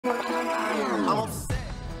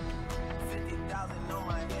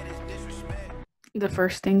The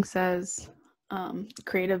first thing says,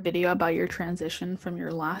 create a video about your transition from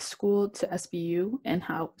your last school to SBU and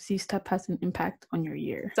how CSTEP has an impact on your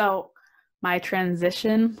year. So my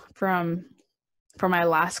transition from my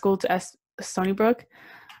last school to Stony Brook,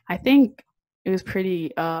 I think it was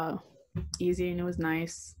pretty easy and it was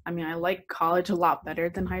nice. I mean, I like college a lot better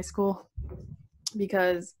than high school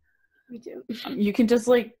because Me too. you can just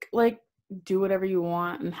like do whatever you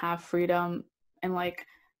want and have freedom, and like,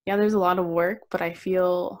 yeah, there's a lot of work, but I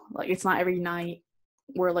feel like it's not every night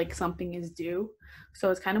where like something is due. So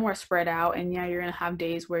it's kind of more spread out, and yeah, you're gonna have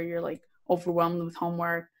days where you're like overwhelmed with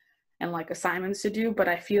homework and like assignments to do, but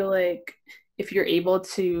I feel like if you're able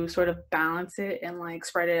to sort of balance it and like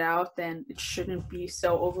spread it out, then it shouldn't be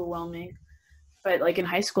so overwhelming. But like in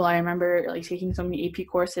high school, I remember like taking so many AP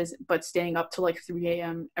courses, but staying up till like 3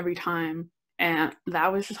 a.m. every time. And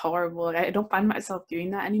that was just horrible. Like, I don't find myself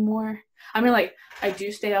doing that anymore. I mean, like, I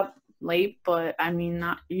do stay up late, but I mean,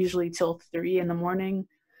 not usually till 3 in the morning,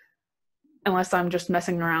 unless I'm just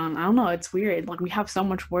messing around. I don't know. It's weird. Like, we have so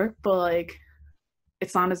much work, but like,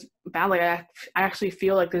 it's not as bad. Like, I actually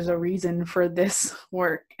feel like there's a reason for this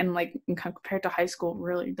work. And like, compared to high school,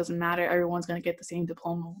 really, it doesn't matter. Everyone's going to get the same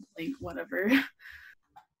diploma, like, whatever.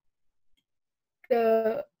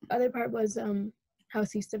 The other part was how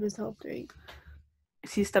CSTEP has helped, right?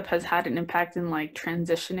 CSTEP has had an impact in like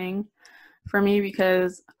transitioning for me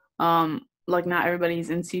because like not everybody's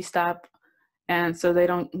in CSTEP, and so they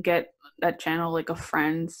don't get that channel like of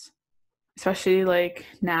friends, especially like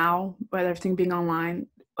now with everything being online.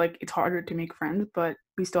 Like, it's harder to make friends, but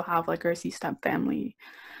we still have like our CSTEP family,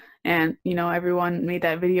 and you know, everyone made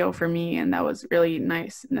that video for me, and that was really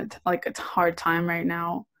nice. And it's like a hard time right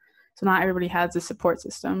now, so not everybody has a support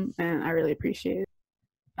system, and I really appreciate it.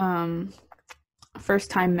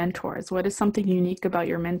 First-time mentors. What is something unique about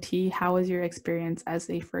your mentee? How was your experience as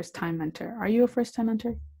a first-time mentor? Are you a first-time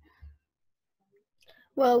mentor?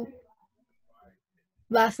 Well,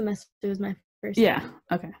 last semester was my first Yeah. time.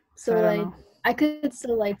 Okay. So I don't like know. I could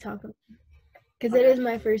still like talk about it because it is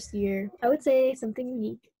my first year. I would say something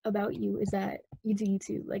unique about you is that you do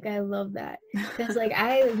YouTube. Like, I love that because like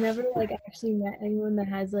I've never like actually met anyone that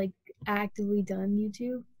has like actively done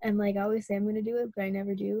YouTube, and like I always say I'm gonna do it, but I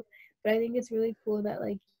never do. But I think it's really cool that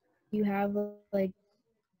like you have like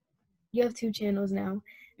you have 2 channels now.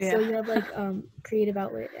 So Yeah. you have like creative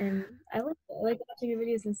outlet, and I like watching your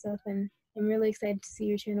videos and stuff, and I'm really excited to see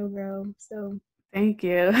your channel grow. So Thank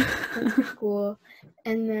you. that's pretty cool.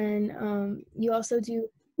 And then you also do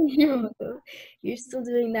you're still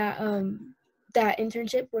doing that that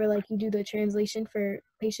internship where like you do the translation for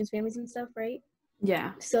patients' families and stuff, right?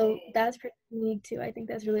 Yeah. So that's pretty unique too. I think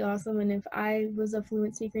that's really awesome. And if I was a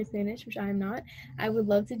fluent speaker in Spanish, which I am not, I would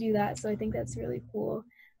love to do that. So I think that's really cool.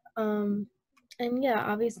 And yeah,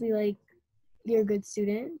 obviously like you're a good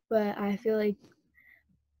student, but I feel like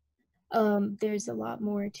there's a lot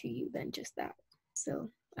more to you than just that.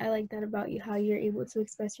 So I like that about you, how you're able to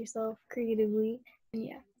express yourself creatively. And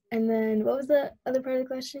yeah. And then what was the other part of the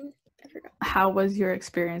question? I forgot. How was your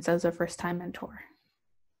experience as a first-time mentor?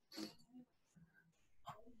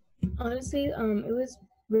 Honestly, it was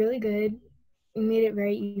really good. It made it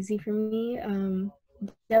very easy for me.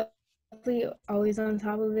 Definitely always on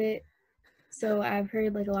top of it. So I've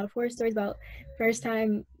heard like a lot of horror stories about first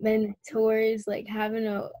time mentors like having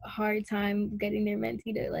a hard time getting their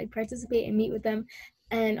mentee to like participate and meet with them.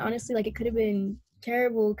 And honestly, like it could have been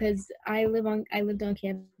terrible because I lived on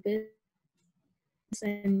campus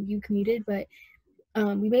and you commuted, but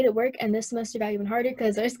we made it work. And this semester got even harder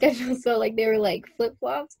because our schedules felt like they were like flip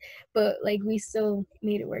flops, but like we still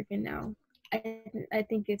made it work. And now I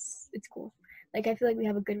think it's cool. Like I feel like we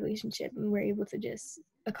have a good relationship and we're able to just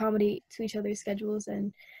accommodate to each other's schedules,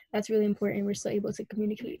 and that's really important. We're still able to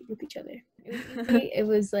communicate with each other. It was easy. It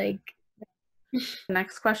was like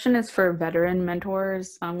Next question is for veteran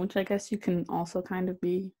mentors, which I guess you can also kind of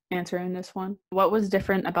be answering this one. What was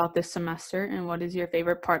different about this semester, and what is your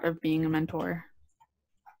favorite part of being a mentor?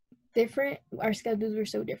 different. Our schedules were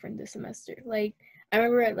so different this semester. Like I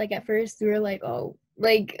remember like at first we were like, oh,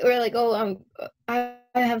 I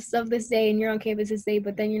have stuff this day and you're on campus this day,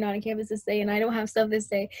 but then you're not on campus this day and I don't have stuff this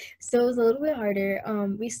day. So it was a little bit harder.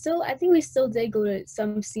 I think we still did go to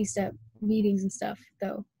some CSTEP meetings and stuff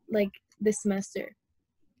though, like this semester.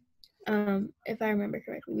 If I remember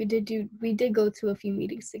correctly, we did go to a few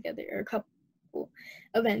meetings together or a couple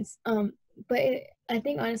events. But I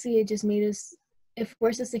think honestly it just made us it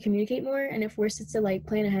forced us to communicate more, and it forced us to like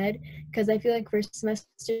plan ahead, because I feel like first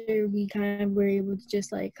semester we kind of were able to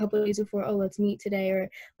just like a couple of days before, oh, let's meet today, or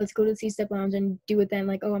let's go to the C-Step Lounge and do it then,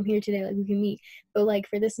 like, oh, I'm here today, like we can meet. But like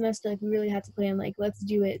for this semester, like we really had to plan, like, let's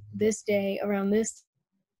do it this day around this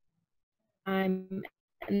time.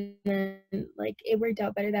 And then like it worked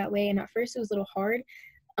out better that way. And at first it was a little hard,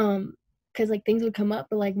 because like things would come up,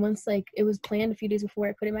 but like once like it was planned a few days before,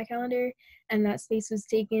 I put it in my calendar, and that space was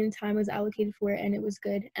taken, time was allocated for it, and it was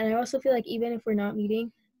good. And I also feel like even if we're not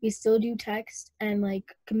meeting, we still do text and like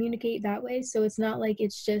communicate that way, so it's not like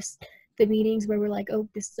it's just the meetings where we're like, oh,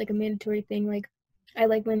 this is like a mandatory thing. Like I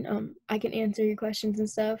like when I can answer your questions and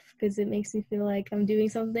stuff, because it makes me feel like I'm doing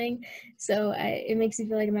something. So it makes me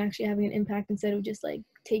feel like I'm actually having an impact instead of just like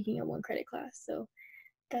taking a 1 credit class. So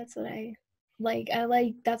that's what I like.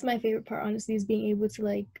 That's my favorite part, honestly, is being able to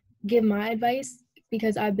like give my advice,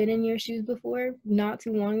 because I've been in your shoes before not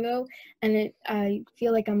too long ago, and I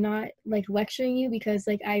feel like I'm not like lecturing you, because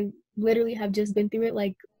like I literally have just been through it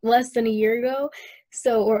like less than a year ago,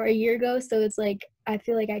 or a year ago. So it's like I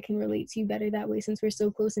feel like I can relate to you better that way, since we're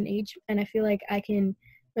so close in age, and I feel like I can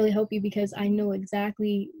really help you because I know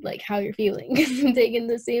exactly like how you're feeling taking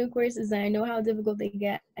the same courses, and I know how difficult they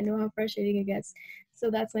get. I know how frustrating it gets. So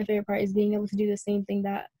that's my favorite part, is being able to do the same thing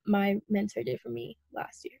that my mentor did for me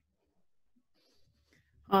last year.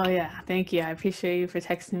 Oh yeah, thank you. I appreciate you for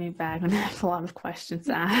texting me back when I have a lot of questions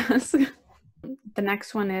to ask. The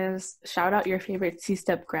next one is shout out your favorite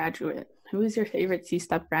CSTEP graduate. Who is your favorite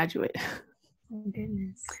CSTEP graduate? Oh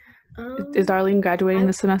goodness. Is Darlene graduating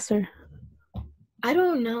this semester? I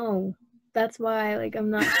don't know. That's why like I'm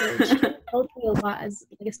not sure. She helped me a lot, as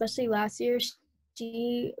like, especially last year.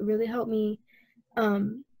 She really helped me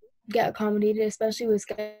get accommodated, especially with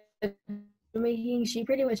schedule making. She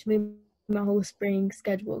pretty much made my whole spring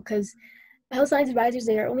schedule, because health science advisors,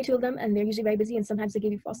 there are only 2 of them, and they're usually very busy, and sometimes they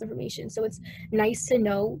give you false information. So it's nice to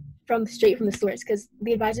know straight from the source, because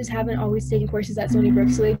the advisors haven't always taken courses at Stony Brook,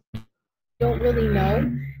 so they don't really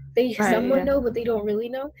know. They Right, somewhat yeah. know, but they don't really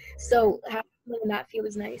know. So having someone in that field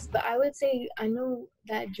is nice. But I would say I know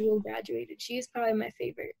that Jewel graduated. She is probably my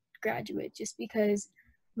favorite graduate, just because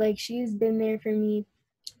like she's been there for me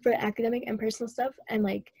for academic and personal stuff, and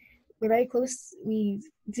like we're very close. We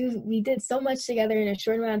did so much together in a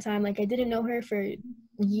short amount of time. Like I didn't know her for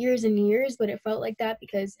years and years, but it felt like that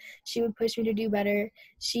because she would push me to do better.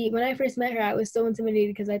 When I first met her, I was so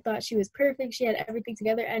intimidated because I thought she was perfect. She had everything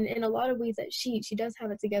together, and in a lot of ways that she does have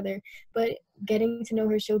it together. But getting to know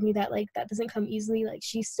her showed me that like that doesn't come easily. Like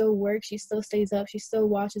she still works, she still stays up, she still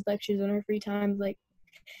watches lectures on her free time, like,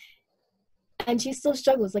 and she still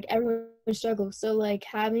struggles, like everyone struggles. So like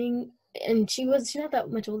she's not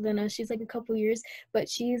that much older than us, she's like a couple years, but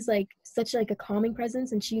she's like such like a calming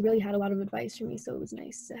presence, and she really had a lot of advice for me, so it was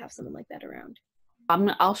nice to have someone like that around.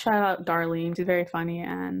 I'll shout out Darlene. She's very funny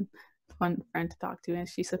and fun friend to talk to, and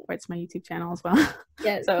she supports my YouTube channel as well.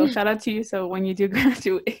 Yes. So shout out to you. So when you do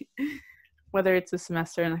graduate, whether it's this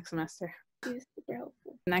semester or next semester. She's super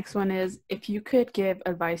helpful. Next one is, if you could give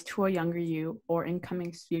advice to a younger you or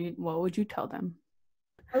incoming student, what would you tell them?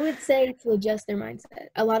 I would say to adjust their mindset.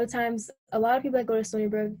 A lot of times, a lot of people that go to Stony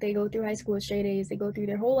Brook, they go through high school with straight A's. They go through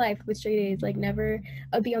their whole life with straight A's, like never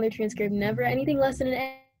a B on their transcript, never anything less than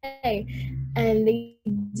an A. And they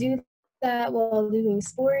do that while doing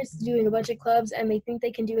sports, doing a bunch of clubs, and they think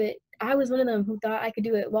they can do it. I was one of them who thought I could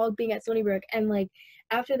do it while being at Stony Brook. And like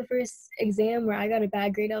after the first exam where I got a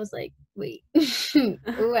bad grade, I was like, wait,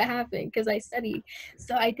 what happened? Because I studied.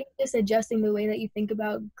 So I think just adjusting the way that you think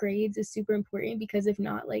about grades is super important, because if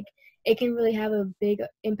not, like it can really have a big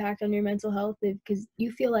impact on your mental health, because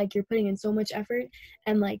you feel like you're putting in so much effort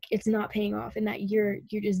and like it's not paying off, and that you're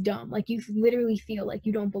just dumb. Like you literally feel like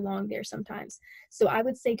you don't belong there sometimes. So I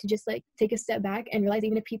would say to just like take a step back and realize,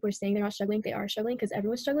 even if people are saying they're not struggling, they are struggling, because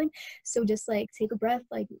everyone's struggling. So just like take a breath,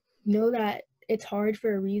 like know that it's hard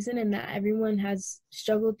for a reason, and that everyone has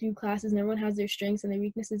struggled through classes, and everyone has their strengths and their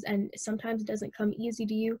weaknesses, and sometimes it doesn't come easy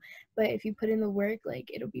to you, but if you put in the work, like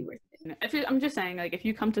it'll be worth it. I'm just saying, like, if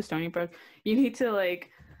you come to Stony Brook, you need to,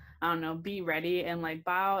 like, I don't know, be ready and like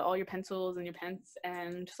buy out all your pencils and your pens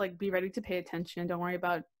and just like be ready to pay attention. Don't worry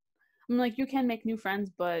about, I'm like, you can make new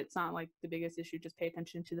friends, but it's not like the biggest issue. Just pay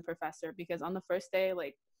attention to the professor, because on the first day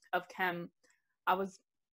like of chem, I was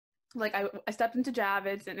like, I stepped into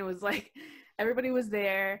Javits and it was like everybody was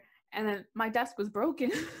there, and then my desk was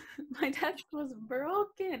broken. My desk was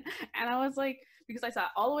broken, and I was like, because I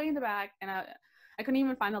sat all the way in the back, and I couldn't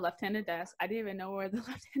even find the left-handed desk. I didn't even know where the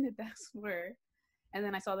left-handed desks were. And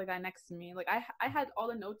then I saw the guy next to me. Like I had all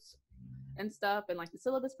the notes and stuff and like the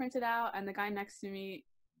syllabus printed out, and the guy next to me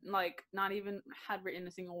like not even had written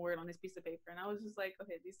a single word on this piece of paper, and I was just like,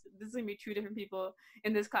 okay, this is gonna be 2 different people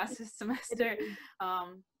in this class this semester.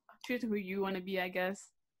 Choose who you want to be, I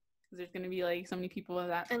guess, because there's gonna be like so many people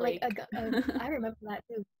that And like I remember that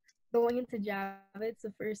too. Going into Javits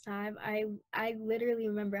the first time, I literally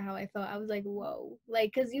remember how I felt. I was like, whoa,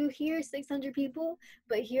 like, cause you hear 600 people,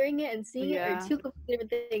 but hearing it and seeing it are two completely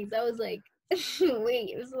different things. I was like,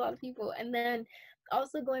 wait, it was a lot of people. And then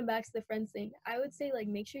also going back to the friends thing, I would say like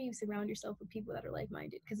make sure you surround yourself with people that are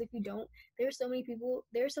like-minded. Because if you don't, there are so many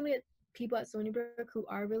people at Stony Brook who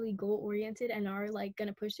are really goal oriented and are like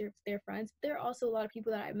gonna push their friends. There are also a lot of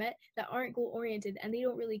people that I met that aren't goal oriented and they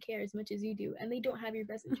don't really care as much as you do, and they don't have your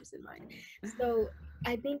best interest in mind. So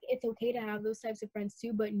I think it's okay to have those types of friends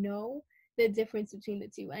too, but know the difference between the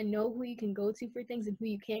two, and know who you can go to for things and who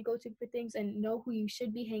you can't go to for things, and know who you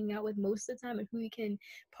should be hanging out with most of the time and who you can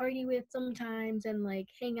party with sometimes and like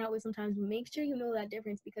hang out with sometimes. But make sure you know that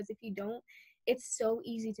difference, because if you don't, it's so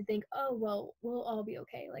easy to think, oh well, we'll all be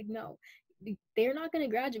okay. Like, no, they're not going to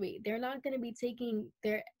graduate. They're not going to be taking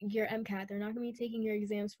your MCAT. They're not going to be taking your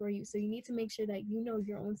exams for you. So you need to make sure that you know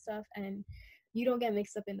your own stuff and you don't get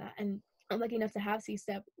mixed up in that. And I'm lucky enough to have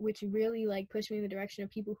CSTEP, which really like pushed me in the direction of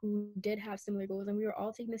people who did have similar goals. And we were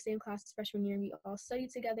all taking the same classes freshman year. We all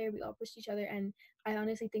studied together. We all pushed each other. And I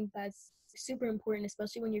honestly think that's super important,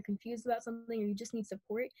 especially when you're confused about something or you just need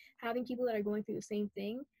support. Having people that are going through the same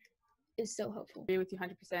thing is so helpful. I agree with you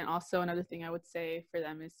 100%. Also, another thing I would say for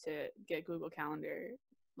them is to get Google Calendar,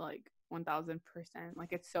 like 1000%.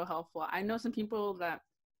 Like, it's so helpful. I know some people that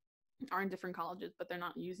are in different colleges, but they're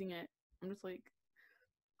not using it. I'm just like,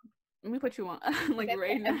 let me put you on, like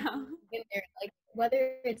right now. Like,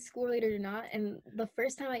 whether it's school related or not. And the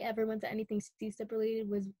first time I ever went to anything CSTEP related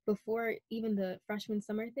was before even the freshman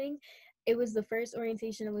summer thing. It was the first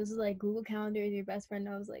orientation. It was like Google Calendar is your best friend.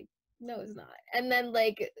 I was like, no, it's not. And then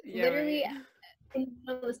like literally right. in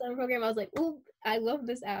the summer program, I was like, ooh, I love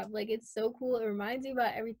this app. Like, it's so cool. It reminds you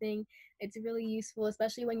about everything. It's really useful,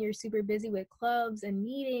 especially when you're super busy with clubs and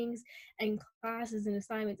meetings and classes and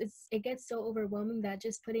assignments. It gets so overwhelming that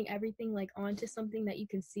just putting everything like onto something that you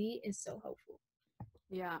can see is so helpful.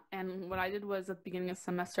 Yeah, and what I did was at the beginning of the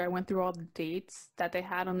semester, I went through all the dates that they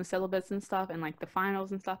had on the syllabus and stuff, and like the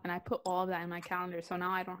finals and stuff, and I put all of that in my calendar. So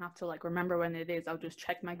now I don't have to like remember when it is. I'll just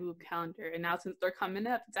check my Google Calendar, and now since they're coming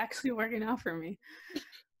up, it's actually working out for me.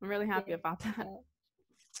 I'm really happy about that.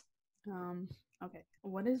 Okay,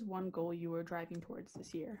 what is one goal you were driving towards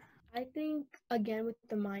this year? I think again with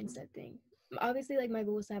the mindset thing. Obviously, like my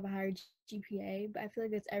goal is to have a higher GPA, but I feel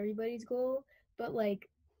like that's everybody's goal. But like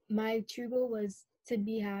my true goal was to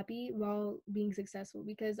be happy while being successful,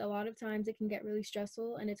 because a lot of times it can get really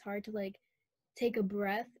stressful and it's hard to like take a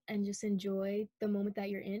breath and just enjoy the moment that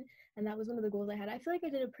you're in. And that was one of the goals I had. I feel like I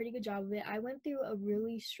did a pretty good job of it. I went through a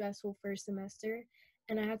really stressful first semester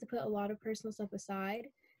and I had to put a lot of personal stuff aside,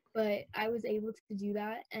 but I was able to do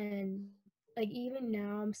that. And like even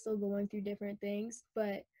now I'm still going through different things,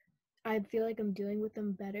 but I feel like I'm dealing with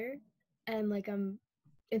them better. And like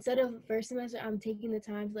instead of first semester, I'm taking the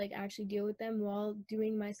time to like actually deal with them while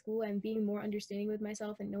doing my school and being more understanding with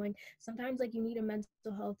myself and knowing sometimes like you need a mental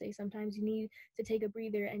health day. Sometimes you need to take a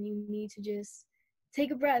breather and you need to just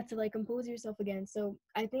take a breath to like compose yourself again. So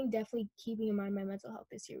I think definitely keeping in mind my mental health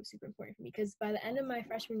this year was super important for me, because by the end of my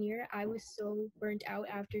freshman year, I was so burnt out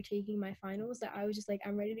after taking my finals that I was just like,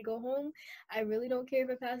 I'm ready to go home. I really don't care if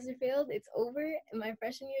I passed or failed. It's over. My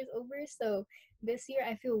freshman year is over. So this year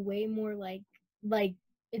I feel way more like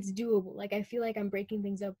it's doable. Like I feel like I'm breaking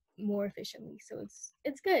things up more efficiently. So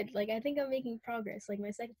it's good. Like I think I'm making progress. Like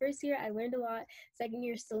my first year I learned a lot. Second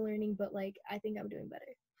year still learning, but like I think I'm doing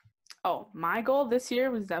better. Oh, my goal this year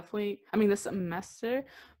was definitely, this semester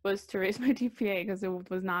was to raise my GPA because it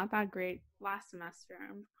was not that great last semester.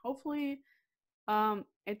 Hopefully,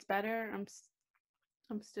 it's better. I'm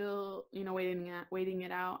still, waiting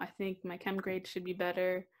it out. I think my chem grade should be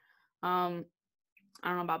better. I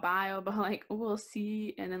don't know about bio, but like we'll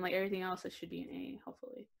see. And then like everything else, it should be an A,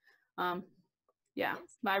 hopefully. Yeah,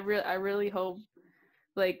 but I really hope.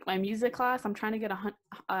 Like my music class, I'm trying to get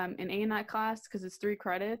an A in that class because it's 3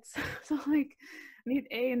 credits. So like I need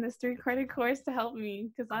A in this 3 credit course to help me,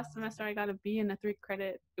 because last semester I got a B in a 3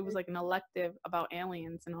 credit. It was like an elective about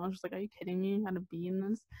aliens, and I was just like, are you kidding me? I got a B in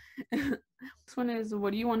this. This one is,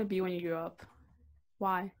 what do you want to be when you grow up?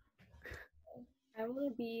 Why? I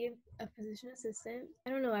want to be a physician assistant. I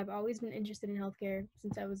don't know. I've always been interested in healthcare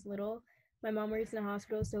since I was little. My mom works in a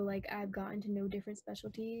hospital, so like I've gotten to know different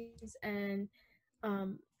specialties, and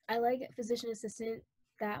I like physician assistant,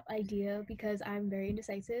 that idea, because I'm very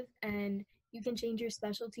indecisive and you can change your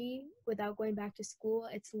specialty without going back to school.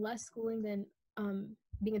 It's less schooling than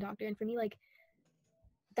being a doctor. And for me, like,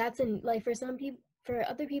 that's like for some people, for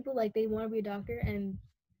other people, like they want to be a doctor, and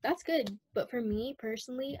that's good. But for me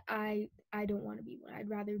personally, I don't want to be one. I'd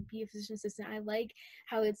rather be a physician assistant. I like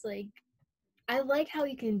how it's like, I like how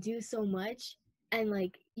you can do so much, and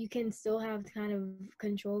like you can still have kind of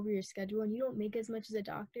control over your schedule, and you don't make as much as a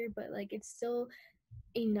doctor, but like it's still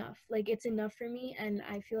enough. Like it's enough for me, and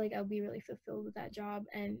I feel like I'll be really fulfilled with that job.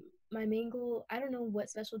 And my main goal, I don't know what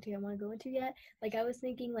specialty I want to go into yet. Like I was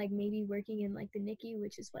thinking like maybe working in like the NICU,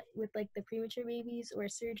 which is like with like the premature babies, or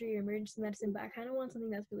surgery or emergency medicine, but I kind of want something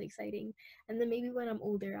that's really exciting. And then maybe when I'm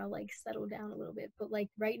older, I'll like settle down a little bit. But like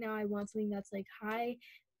right now I want something that's like high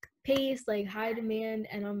pace, like high demand,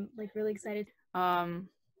 and I'm like really excited. I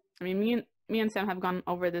mean, me and Sam have gone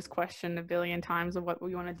over this question a billion times of what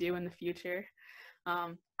we want to do in the future.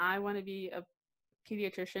 I want to be a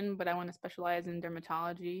pediatrician, but I want to specialize in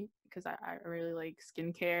dermatology because I really like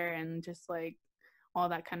skincare and just like all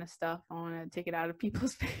that kind of stuff. I want to take it out of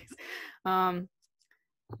people's face.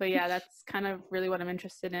 But yeah, that's kind of really what I'm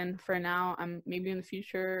interested in for now. Maybe in the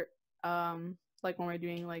future, like when we're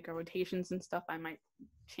doing like our rotations and stuff, I might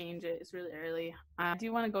change it. It's really early. I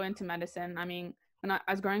do want to go into medicine. I mean, when I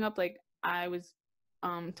was growing up, like I was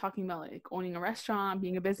talking about like owning a restaurant,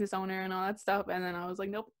 being a business owner and all that stuff, and then I was like,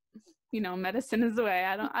 nope, you know, medicine is the way.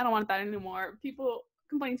 I don't want that anymore. People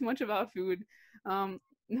complain too much about food.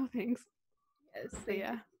 No thanks. Yes, So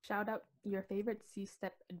yeah, shout out your favorite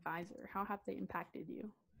CSTEP advisor. How have they impacted you?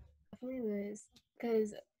 definitely Liz,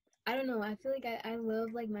 because I don't know, I feel like I love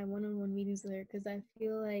like my one-on-one meetings with her, because I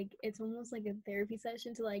feel like it's almost like a therapy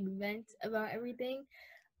session to like vent about everything.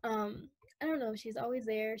 I don't know, she's always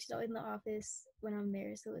there, she's always in the office when I'm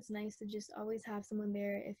there, so it's nice to just always have someone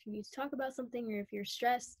there if you need to talk about something or if you're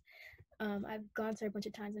stressed. I've gone to her a bunch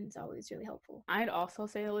of times and it's always really helpful. I'd also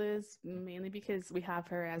say Liz, mainly because we have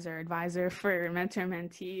her as our advisor for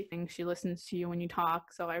mentor-mentee, and she listens to you when you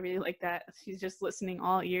talk, so I really like that. She's just listening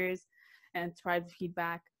all ears and provides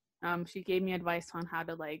feedback. She gave me advice on how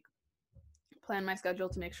to like plan my schedule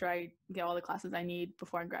to make sure I get all the classes I need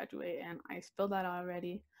before I graduate, and I spilled that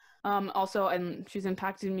already. Also, and she's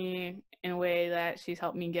impacted me in a way that she's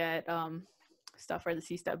helped me get stuff for the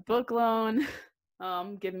CSTEP book loan,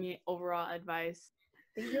 give me overall advice.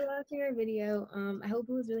 Thanks for watching our video. I hope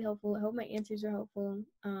it was really helpful. I hope my answers are helpful.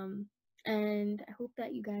 And I hope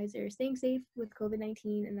that you guys are staying safe with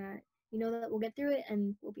COVID-19, and that you know that we'll get through it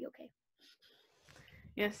and we'll be okay.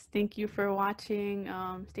 Yes, thank you for watching.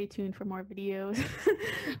 Stay tuned for more videos.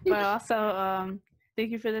 But also,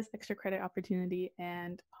 thank you for this extra credit opportunity,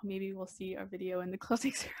 and maybe we'll see our video in the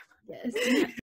closing ceremony. Yes.